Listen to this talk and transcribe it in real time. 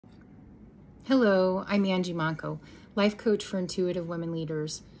Hello, I'm Angie Monco, life coach for intuitive women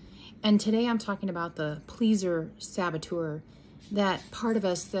leaders. And today I'm talking about the pleaser saboteur, that part of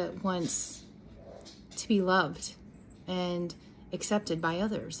us that wants to be loved and accepted by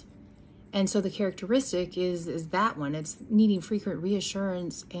others. And so the characteristic is that one. It's needing frequent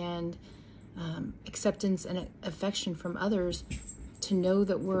reassurance and acceptance and affection from others to know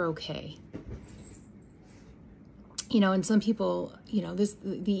that we're okay. You know, and some people,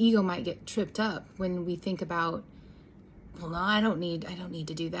 the ego might get tripped up when we think about, well, no, I don't need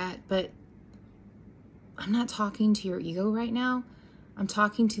to do that. But I'm not talking to your ego right now. I'm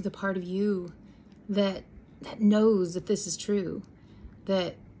talking to the part of you that knows that this is true,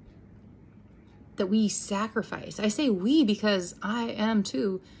 that we sacrifice. I say we because I am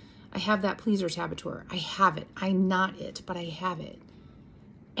too. I have that pleaser saboteur. I have it. I'm not it, but I have it.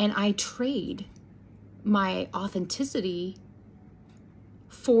 And I trade my authenticity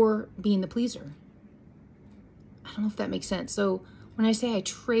for being the pleaser. I don't know if that makes sense. So when I say I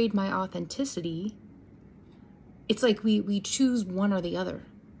trade my authenticity, it's like we choose one or the other.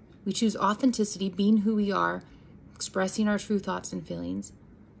 We choose authenticity, being who we are, expressing our true thoughts and feelings,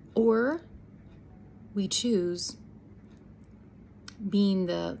 or we choose being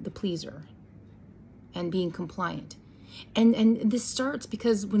the pleaser and being compliant. And this starts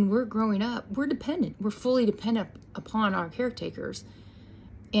because when we're growing up, we're dependent. We're fully dependent upon our caretakers.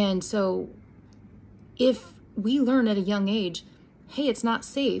 And so if we learn at a young age, hey, it's not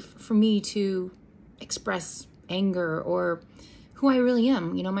safe for me to express anger or who I really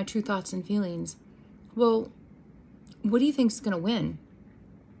am, my true thoughts and feelings. Well, what do you think is going to win?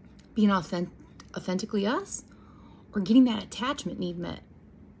 Being authentically us, or getting that attachment need met?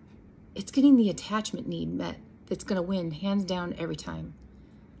 It's getting the attachment need met that's going to win, hands down, every time.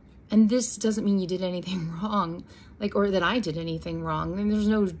 And this doesn't mean you did anything wrong, or that I did anything wrong. And there's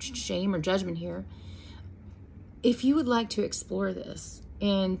no shame or judgment here. If you would like to explore this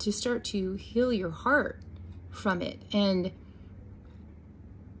and to start to heal your heart from it and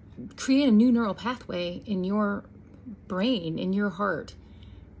create a new neural pathway in your brain, in your heart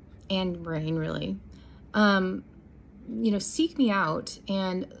and brain, really, seek me out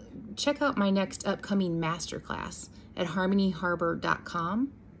and check out my next upcoming masterclass at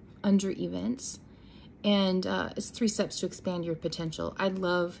harmonyharbor.com under events. And it's 3 steps to expand your potential. I'd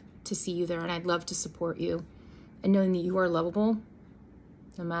love to see you there, and I'd love to support you. And knowing that you are lovable,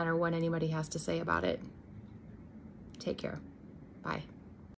 no matter what anybody has to say about it. Take care. Bye.